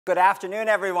Good afternoon,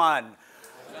 everyone.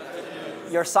 Good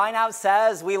afternoon. Your sign out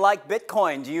says, we like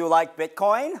Bitcoin. Do you like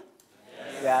Bitcoin?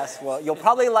 Yes, well, you'll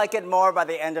probably like it more by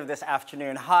the end of this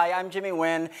afternoon. Hi, I'm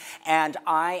Nguyen, and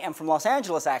I am from Los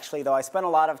Angeles, actually, though I spent a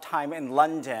lot of time in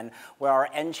London, where our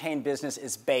nChain business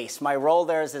is based. My role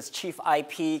there is as Chief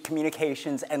IP,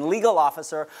 Communications, and Legal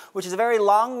Officer, which is a very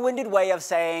long-winded way of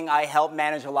saying I help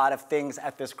manage a lot of things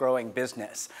at this growing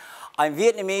business. I'm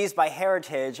Vietnamese by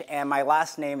heritage, and my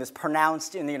last name is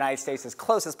pronounced in the United States as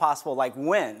close as possible, like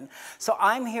Nguyen. So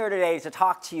I'm here today to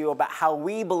talk to you about how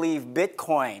we believe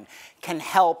Bitcoin can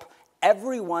help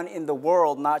everyone in the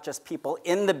world, not just people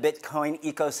in the Bitcoin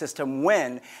ecosystem,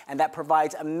 win, and that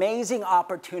provides amazing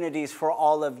opportunities for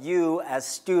all of you as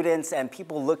students and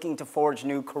people looking to forge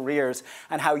new careers,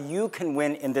 and how you can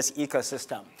win in this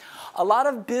ecosystem. A lot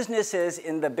of businesses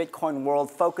in the Bitcoin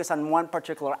world focus on one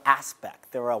particular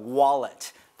aspect. They're a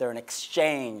wallet, they're an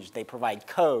exchange, they provide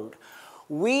code.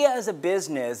 We as a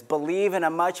business believe in a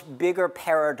much bigger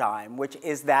paradigm, which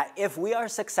is that if we are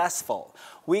successful,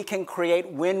 we can create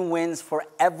win-wins for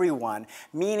everyone,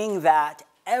 meaning that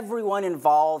everyone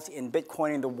involved in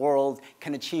Bitcoin in the world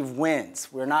can achieve wins.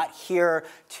 We're not here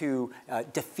to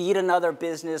defeat another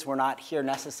business. We're not here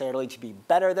necessarily to be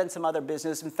better than some other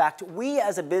business. In fact, we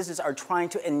as a business are trying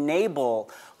to enable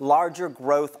larger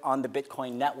growth on the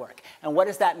Bitcoin network. And what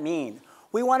does that mean?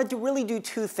 We want to really do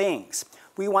two things.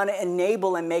 We want to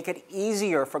enable and make it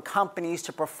easier for companies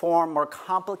to perform more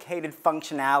complicated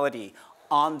functionality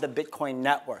on the Bitcoin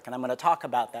network, and I'm going to talk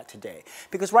about that today.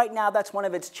 Because right now, that's one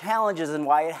of its challenges and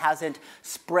why it hasn't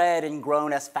spread and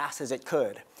grown as fast as it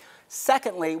could.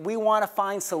 Secondly, we want to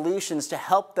find solutions to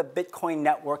help the Bitcoin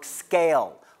network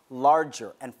scale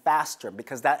larger and faster,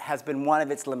 because that has been one of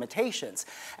its limitations.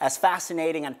 As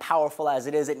fascinating and powerful as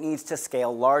it is, it needs to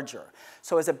scale larger.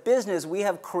 So as a business, we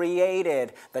have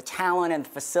created the talent and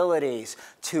facilities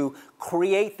to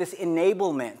create this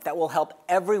enablement that will help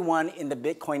everyone in the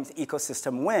Bitcoin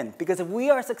ecosystem win. Because if we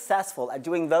are successful at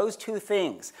doing those two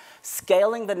things,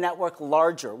 scaling the network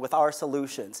larger with our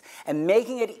solutions and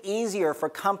making it easier for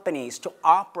companies to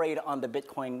operate on the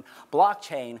Bitcoin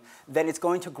blockchain, then it's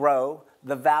going to grow.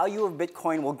 The value of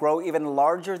Bitcoin will grow even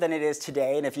larger than it is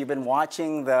today. And if you've been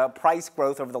watching the price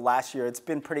growth over the last year, it's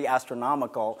been pretty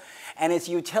astronomical. And its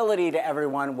utility to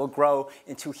everyone will grow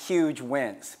into huge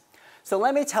wins. So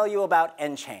let me tell you about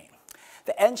nChain.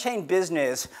 The nChain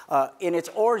business, in its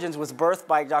origins, was birthed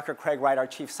by Dr. Craig Wright, our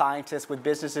chief scientist, with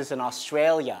businesses in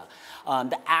Australia.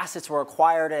 The assets were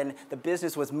acquired and the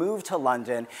business was moved to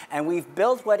London. And we've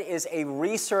built what is a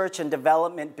research and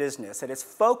development business that is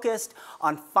focused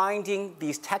on finding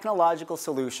these technological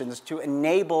solutions to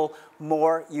enable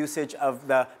more usage of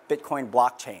the Bitcoin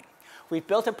blockchain. We've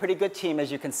built a pretty good team.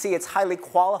 As you can see, it's highly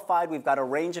qualified. We've got a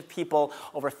range of people.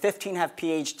 Over 15 have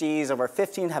PhDs. Over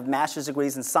 15 have master's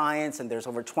degrees in science. And there's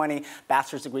over 20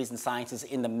 bachelor's degrees in sciences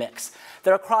in the mix.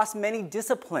 They're across many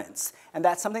disciplines. And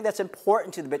that's something that's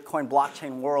important to the Bitcoin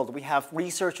blockchain world. We have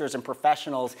researchers and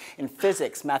professionals in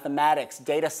physics, mathematics,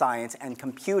 data science, and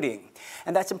computing.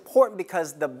 And that's important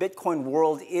because the Bitcoin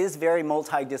world is very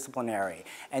multidisciplinary.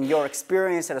 And your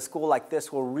experience at a school like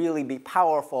this will really be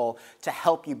powerful to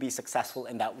help you be successful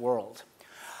in that world.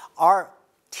 Our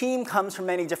team comes from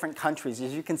many different countries.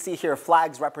 As you can see here,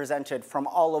 flags represented from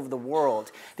all over the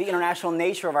world. The international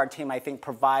nature of our team, I think,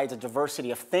 provides a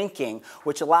diversity of thinking,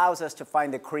 which allows us to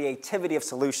find the creativity of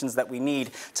solutions that we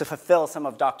need to fulfill some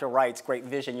of Dr. Wright's great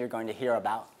vision you're going to hear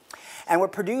about. And we're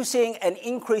producing an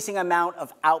increasing amount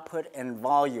of output and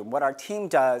volume. What our team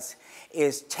does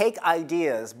is take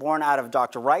ideas born out of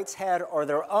Dr. Wright's head or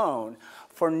their own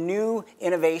for new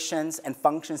innovations and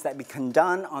functions that can be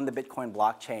done on the Bitcoin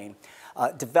blockchain,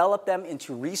 develop them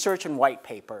into research and white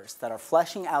papers that are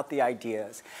fleshing out the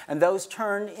ideas, and those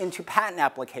turn into patent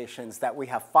applications that we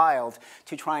have filed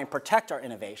to try and protect our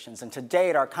innovations. And to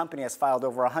date, our company has filed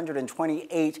over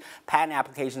 128 patent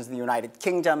applications in the United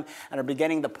Kingdom and are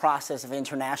beginning the process of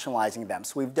internationalizing them.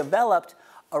 So we've developed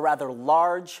a rather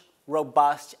large,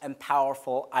 robust, and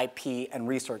powerful IP and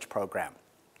research program.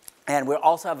 And we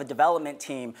also have a development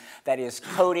team that is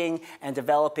coding and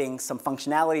developing some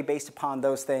functionality based upon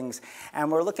those things.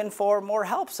 And we're looking for more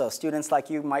help. So students like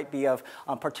you might be of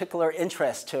particular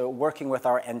interest to working with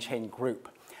our nChain group.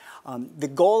 The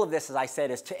goal of this, as I said,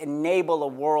 is to enable a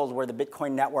world where the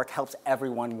Bitcoin network helps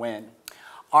everyone win.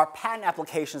 Our patent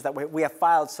applications that we have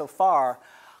filed so far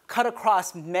cut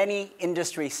across many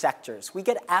industry sectors. We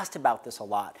get asked about this a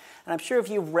lot. And I'm sure if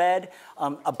you've read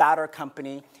about our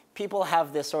company, people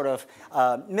have this sort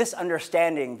of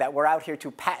misunderstanding that we're out here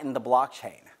to patent the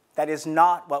blockchain. that is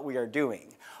not what we are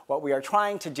doing. What we are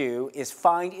trying to do is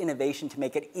find innovation to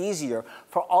make it easier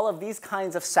for all of these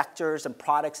kinds of sectors and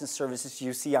products and services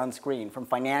you see on screen, from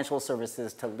financial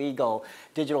services to legal,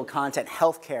 digital content,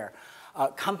 healthcare,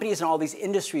 companies in all these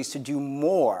industries to do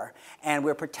more, and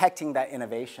we're protecting that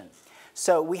innovation.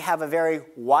 So we have a very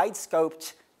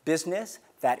wide-scoped business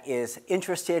that is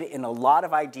interested in a lot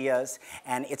of ideas,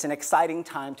 and it's an exciting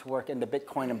time to work in the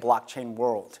Bitcoin and blockchain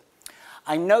world.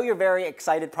 I know you're very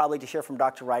excited probably to hear from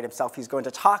Dr. Wright himself. He's going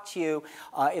to talk to you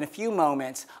in a few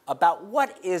moments about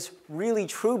what is really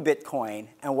true Bitcoin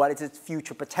and what is its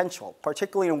future potential,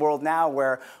 particularly in a world now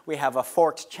where we have a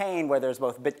forked chain where there's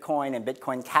both Bitcoin and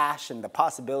Bitcoin Cash and the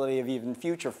possibility of even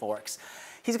future forks.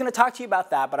 He's going to talk to you about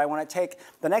that, but I want to take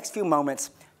the next few moments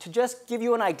to just give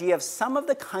you an idea of some of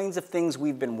the kinds of things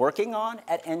we've been working on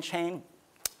at nChain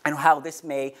and how this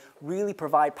may really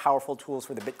provide powerful tools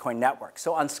for the Bitcoin network.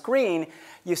 So on screen,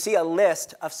 you see a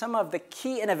list of some of the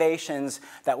key innovations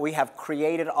that we have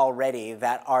created already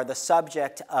that are the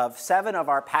subject of 7 of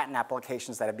our patent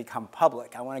applications that have become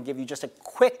public. I want to give you just a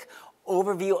quick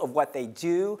overview of what they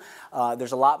do.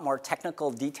 There's a lot more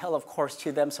technical detail, of course,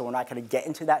 to them, so we're not going to get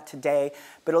into that today,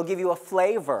 but it'll give you a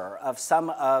flavor of some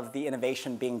of the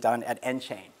innovation being done at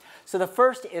nChain. So the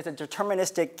first is a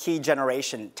deterministic key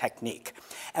generation technique.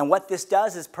 And what this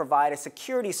does is provide a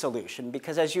security solution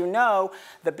because, as you know,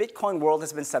 the Bitcoin world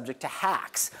has been subject to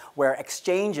hacks, where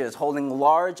exchanges holding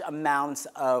large amounts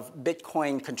of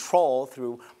Bitcoin control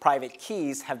through private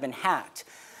keys have been hacked.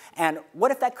 And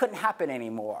what if that couldn't happen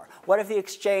anymore? What if the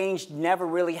exchange never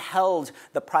really held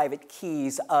the private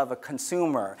keys of a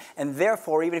consumer? And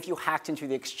therefore, even if you hacked into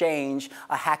the exchange,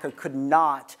 a hacker could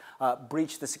not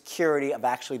breach the security of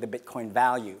actually the Bitcoin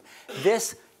value.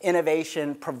 This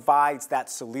innovation provides that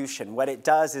solution. What it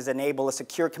does is enable a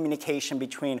secure communication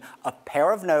between a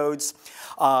pair of nodes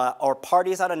or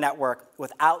parties on a network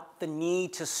without the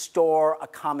need to store a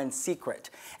common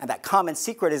secret. And that common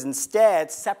secret is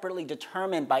instead separately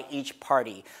determined by each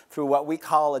party through what we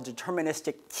call a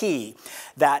deterministic key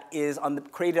that is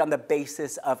created on the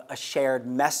basis of a shared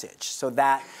message, so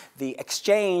that the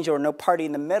exchange, or no party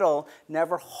in the middle,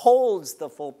 never holds the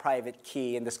full private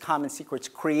key, and this common secret's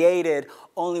created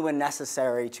only when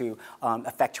necessary to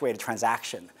effectuate a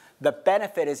transaction. The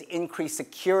benefit is increased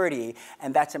security,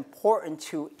 and that's important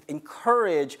to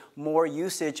encourage more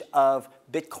usage of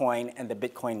Bitcoin and the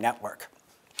Bitcoin network.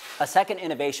 A second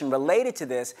innovation related to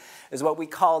this is what we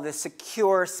call the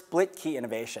secure split key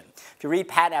innovation. If you read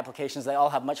patent applications, they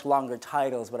all have much longer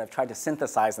titles, but I've tried to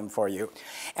synthesize them for you.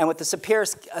 And what the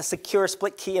secure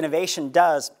split key innovation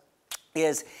does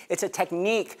is it's a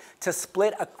technique to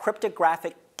split a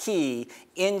cryptographic key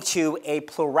into a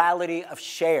plurality of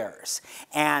shares.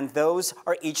 And those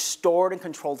are each stored and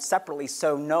controlled separately,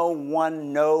 so no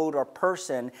one node or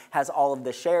person has all of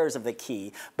the shares of the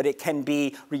key, but it can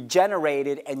be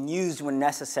regenerated and used when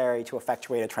necessary to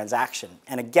effectuate a transaction.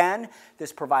 And again,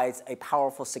 this provides a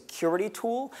powerful security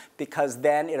tool because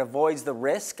then it avoids the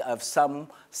risk of some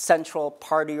central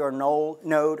party or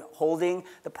node holding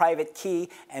the private key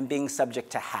and being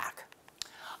subject to hack.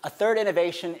 A third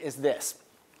innovation is this: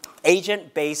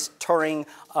 agent-based Turing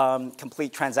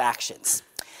complete transactions.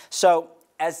 So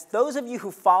as those of you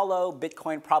who follow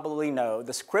Bitcoin probably know,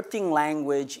 the scripting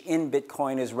language in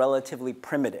Bitcoin is relatively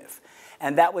primitive.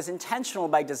 And that was intentional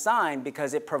by design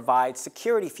because it provides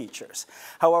security features.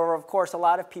 However, of course, a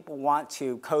lot of people want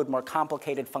to code more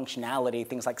complicated functionality,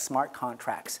 things like smart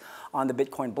contracts, on the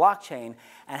Bitcoin blockchain,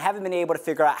 and haven't been able to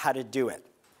figure out how to do it.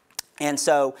 And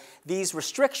so these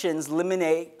restrictions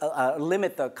limit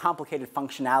the complicated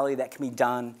functionality that can be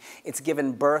done. It's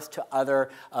given birth to other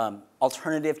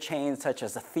alternative chains, such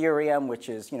as Ethereum, which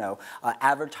is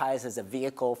advertised as a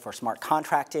vehicle for smart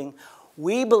contracting.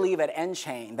 We believe at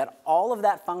nChain that all of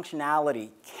that functionality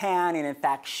can and in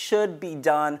fact should be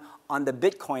done on the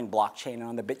Bitcoin blockchain and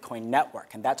on the Bitcoin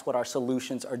network, and that's what our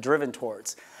solutions are driven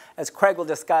towards. As Craig will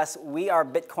discuss, we are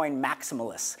Bitcoin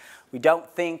maximalists. We don't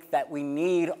think that we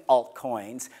need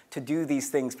altcoins to do these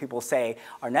things people say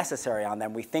are necessary on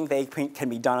them. We think they can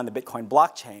be done on the Bitcoin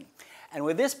blockchain. And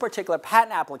with this particular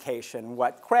patent application,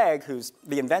 what Craig, who's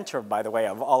the inventor, by the way,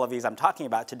 of all of these I'm talking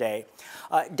about today,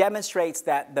 demonstrates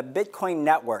that the Bitcoin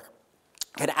network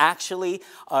can actually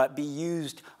be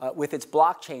used with its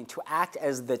blockchain to act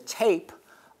as the tape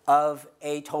of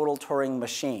a total Turing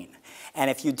machine.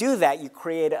 And if you do that, you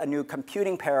create a new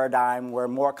computing paradigm where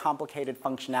more complicated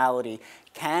functionality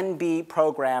can be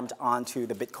programmed onto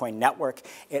the Bitcoin network.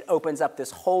 It opens up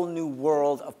this whole new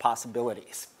world of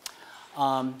possibilities.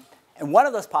 And And one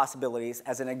of those possibilities,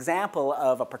 as an example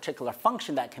of a particular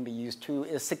function that can be used to,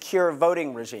 is secure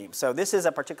voting regime. So this is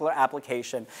a particular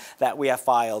application that we have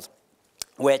filed,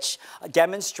 which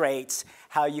demonstrates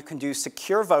how you can do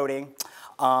secure voting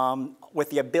with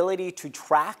the ability to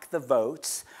track the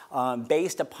votes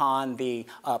based upon the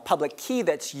public key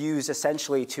that's used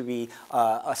essentially to be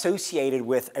associated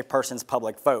with a person's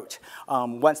public vote.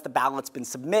 Once the ballot's been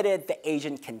submitted, the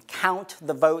agent can count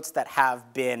the votes that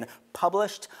have been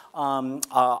published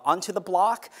onto the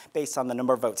block based on the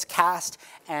number of votes cast,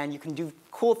 and you can do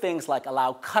cool things like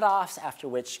allow cutoffs after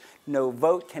which no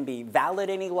vote can be valid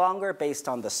any longer based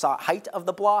on the height of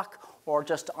the block or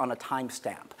just on a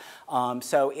timestamp.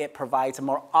 So it provides a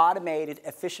more automated,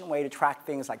 efficient way to track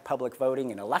things like public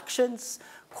voting in elections,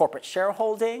 corporate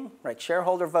shareholding, right,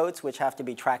 shareholder votes, which have to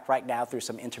be tracked right now through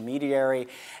some intermediary,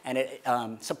 and it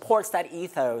supports that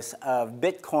ethos of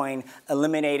Bitcoin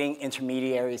eliminating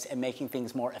intermediaries and making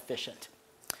things more efficient.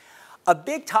 A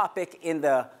big topic in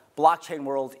the blockchain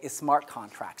world is smart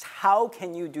contracts. How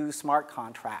can you do smart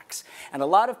contracts? And a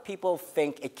lot of people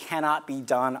think it cannot be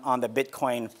done on the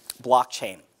Bitcoin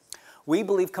blockchain. We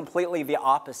believe completely the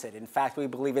opposite. In fact, we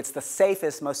believe it's the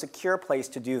safest, most secure place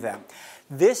to do them.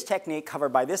 This technique covered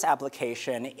by this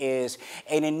application is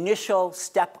an initial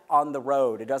step on the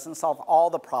road. It doesn't solve all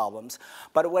the problems,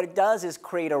 but what it does is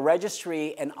create a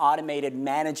registry and automated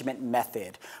management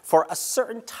method for a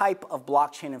certain type of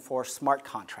blockchain-enforced smart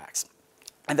contracts.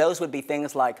 And those would be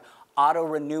things like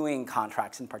auto-renewing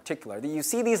contracts in particular. You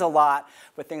see these a lot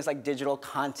with things like digital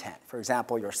content. For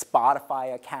example, your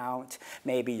Spotify account,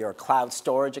 maybe your cloud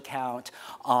storage account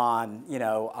on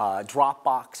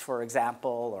Dropbox, for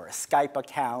example, or a Skype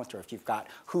account, or if you've got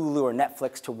Hulu or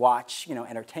Netflix to watch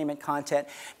entertainment content.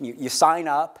 You sign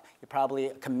up. You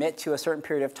probably commit to a certain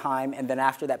period of time, and then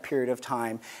after that period of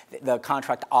time, the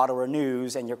contract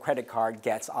auto-renews and your credit card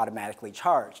gets automatically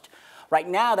charged. Right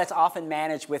now, that's often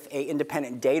managed with an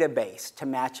independent database to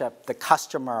match up the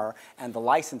customer and the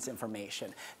license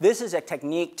information. This is a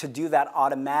technique to do that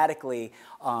automatically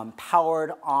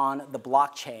powered on the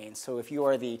blockchain. So if you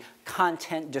are the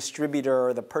content distributor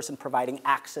or the person providing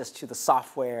access to the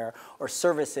software or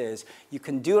services, you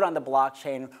can do it on the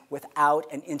blockchain without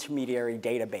an intermediary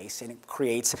database, and it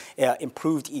creates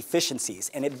improved efficiencies.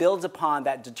 And it builds upon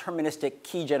that deterministic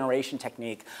key generation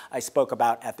technique I spoke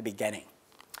about at the beginning.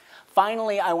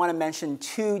 Finally, I want to mention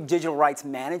two digital rights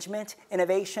management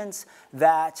innovations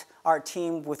that our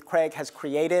team with Craig has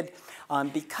created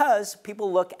because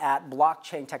people look at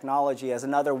blockchain technology as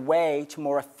another way to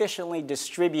more efficiently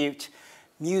distribute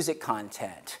music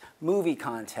content, movie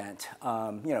content,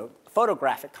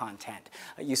 photographic content.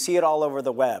 You see it all over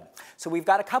the web. So we've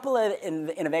got a couple of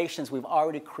innovations we've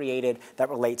already created that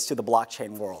relates to the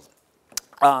blockchain world.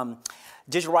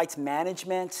 Digital rights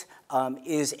management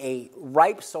is a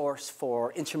ripe source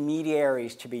for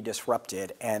intermediaries to be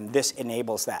disrupted, and this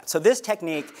enables that. So this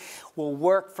technique will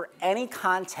work for any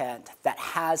content that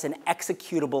has an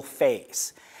executable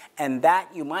phase. And that,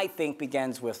 you might think,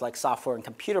 begins with like software and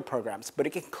computer programs, but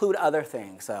it can include other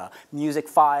things, a music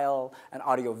file, an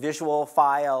audiovisual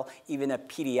file, even a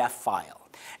PDF file.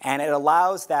 And it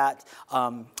allows that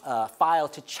file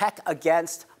to check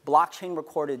against blockchain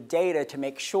recorded data to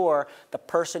make sure the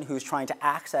person who's trying to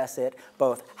access it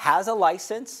both has a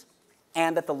license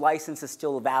and that the license is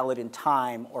still valid in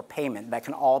time or payment. That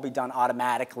can all be done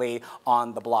automatically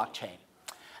on the blockchain.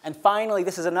 And finally,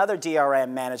 this is another DRM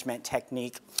management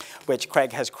technique which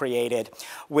Craig has created,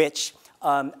 which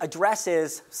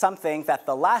addresses something that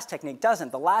the last technique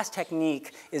doesn't. The last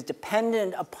technique is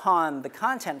dependent upon the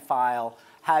content file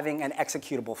having an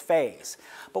executable phase.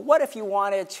 But what if you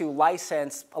wanted to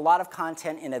license a lot of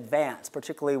content in advance,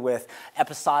 particularly with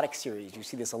episodic series? You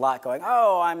see this a lot going,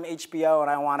 oh, I'm HBO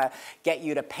and I want to get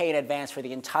you to pay in advance for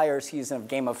the entire season of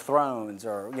Game of Thrones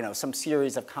or some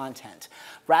series of content.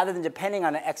 Rather than depending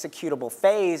on an executable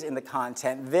phase in the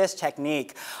content, this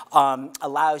technique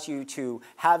allows you to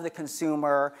have the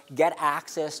consumer get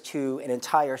access to an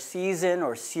entire season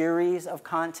or series of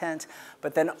content,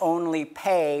 but then only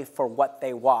pay for what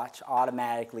they watch,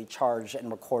 automatically charged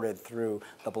and recorded through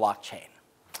the blockchain.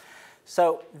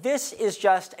 So this is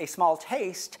just a small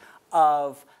taste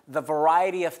of the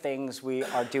variety of things we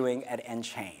are doing at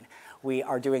nChain. We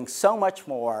are doing so much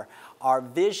more. Our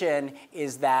vision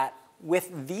is that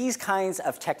with these kinds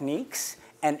of techniques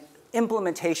and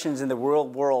implementations in the real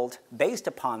world based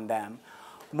upon them,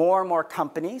 more and more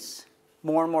companies,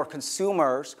 more and more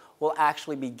consumers will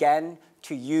actually begin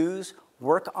to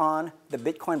work on the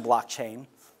Bitcoin blockchain.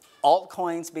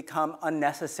 Altcoins become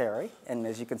unnecessary, and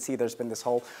as you can see, there's been this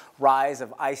whole rise of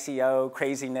ICO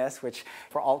craziness, which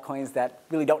for altcoins that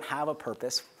really don't have a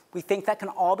purpose, We think that can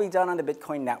all be done on the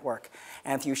Bitcoin network.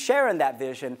 And if you share in that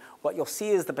vision, what you'll see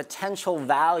is the potential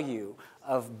value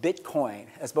of Bitcoin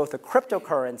as both a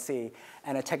cryptocurrency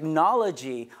and a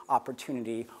technology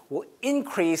opportunity will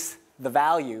increase the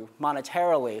value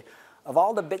monetarily of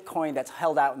all the Bitcoin that's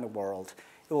held out in the world.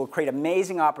 It will create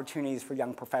amazing opportunities for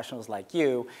young professionals like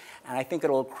you, and I think it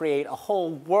will create a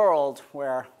whole world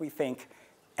where we think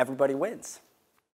everybody wins.